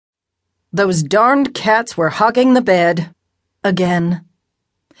Those darned cats were hogging the bed. Again.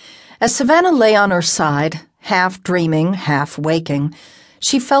 As Savannah lay on her side, half dreaming, half waking,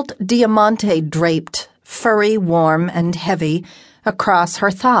 she felt Diamante draped, furry, warm, and heavy, across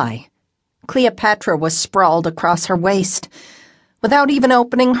her thigh. Cleopatra was sprawled across her waist. Without even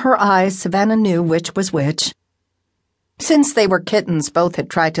opening her eyes, Savannah knew which was which. Since they were kittens, both had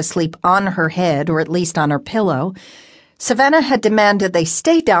tried to sleep on her head, or at least on her pillow. Savannah had demanded they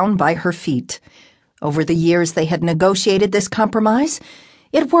stay down by her feet. Over the years they had negotiated this compromise.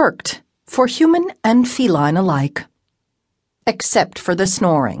 It worked, for human and feline alike. Except for the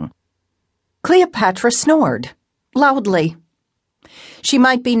snoring. Cleopatra snored, loudly. She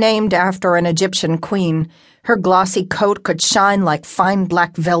might be named after an Egyptian queen. Her glossy coat could shine like fine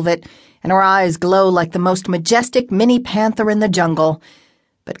black velvet, and her eyes glow like the most majestic mini panther in the jungle.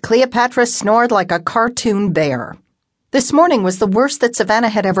 But Cleopatra snored like a cartoon bear. This morning was the worst that Savannah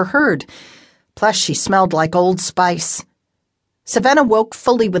had ever heard. Plus, she smelled like Old Spice. Savannah woke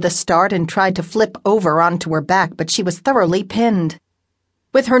fully with a start and tried to flip over onto her back, but she was thoroughly pinned.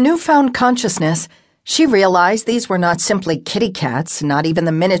 With her newfound consciousness, she realized these were not simply kitty cats, not even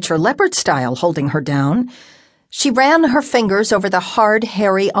the miniature leopard style holding her down. She ran her fingers over the hard,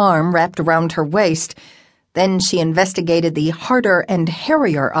 hairy arm wrapped around her waist. Then she investigated the harder and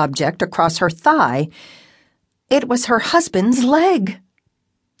hairier object across her thigh. It was her husband's leg.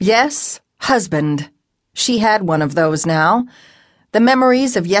 Yes, husband. She had one of those now. The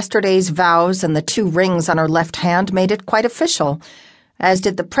memories of yesterday's vows and the 2 rings on her left hand made it quite official, as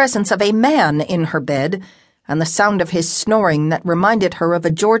did the presence of a man in her bed and the sound of his snoring that reminded her of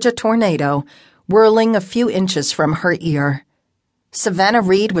a Georgia tornado whirling a few inches from her ear. Savannah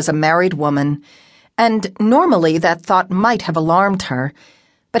Reed was a married woman, and normally that thought might have alarmed her,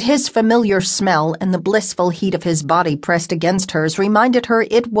 but his familiar smell and the blissful heat of his body pressed against hers reminded her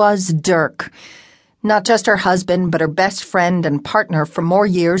it was Dirk, not just her husband, but her best friend and partner for more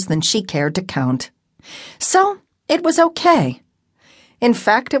years than she cared to count. So it was okay. In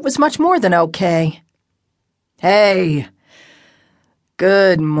fact, it was much more than okay. "Hey.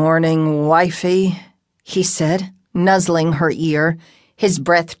 Good morning, wifey," he said, nuzzling her ear, his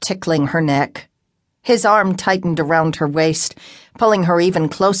breath tickling her neck. His arm tightened around her waist, pulling her even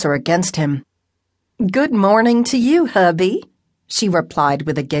closer against him. "Good morning to you, hubby," she replied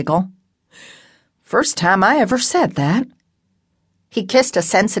with a giggle. First time I ever said that. He kissed a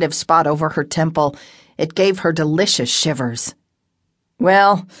sensitive spot over her temple. It gave her delicious shivers.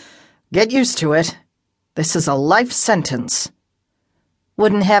 "Well, get used to it. This is a life sentence."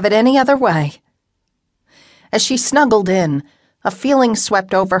 Wouldn't have it any other way. As she snuggled in, a feeling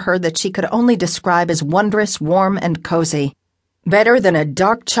swept over her that she could only describe as wondrous, warm, and cozy. Better than a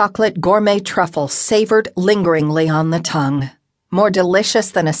dark chocolate gourmet truffle savored lingeringly on the tongue. More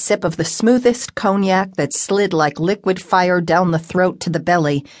delicious than a sip of the smoothest cognac that slid like liquid fire down the throat to the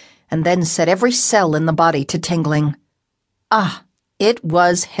belly and then set every cell in the body to tingling. Ah, it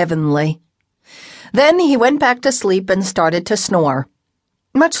was heavenly. Then he went back to sleep and started to snore,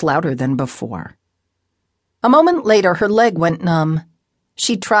 much louder than before. A moment later, her leg went numb.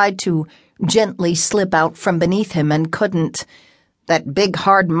 She tried to gently slip out from beneath him and couldn't. That big,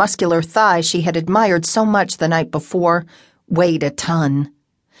 hard, muscular thigh she had admired so much the night before weighed a ton.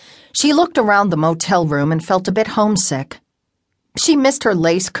 She looked around the motel room and felt a bit homesick. She missed her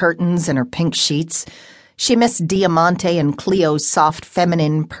lace curtains and her pink sheets. She missed Diamante and Cleo's soft,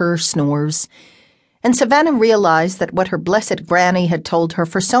 feminine purr snores. And Savannah realized that what her blessed granny had told her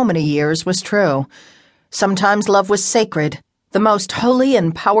for so many years was true. Sometimes love was sacred, the most holy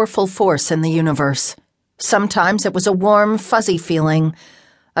and powerful force in the universe. Sometimes it was a warm, fuzzy feeling.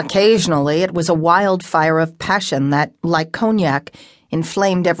 Occasionally it was a wildfire of passion that, like cognac,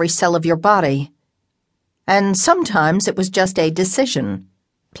 inflamed every cell of your body. And sometimes it was just a decision,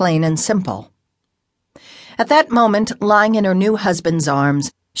 plain and simple. At that moment, lying in her new husband's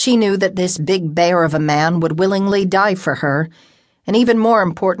arms, she knew that this big bear of a man would willingly die for her, and even more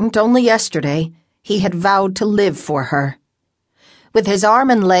important, only yesterday, he had vowed to live for her. With his arm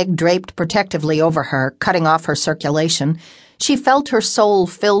and leg draped protectively over her, cutting off her circulation, she felt her soul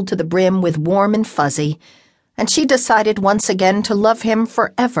filled to the brim with warm and fuzzy, and she decided once again to love him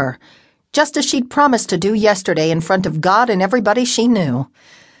forever, just as she'd promised to do yesterday in front of God and everybody she knew.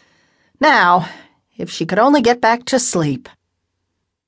 Now, if she could only get back to sleep.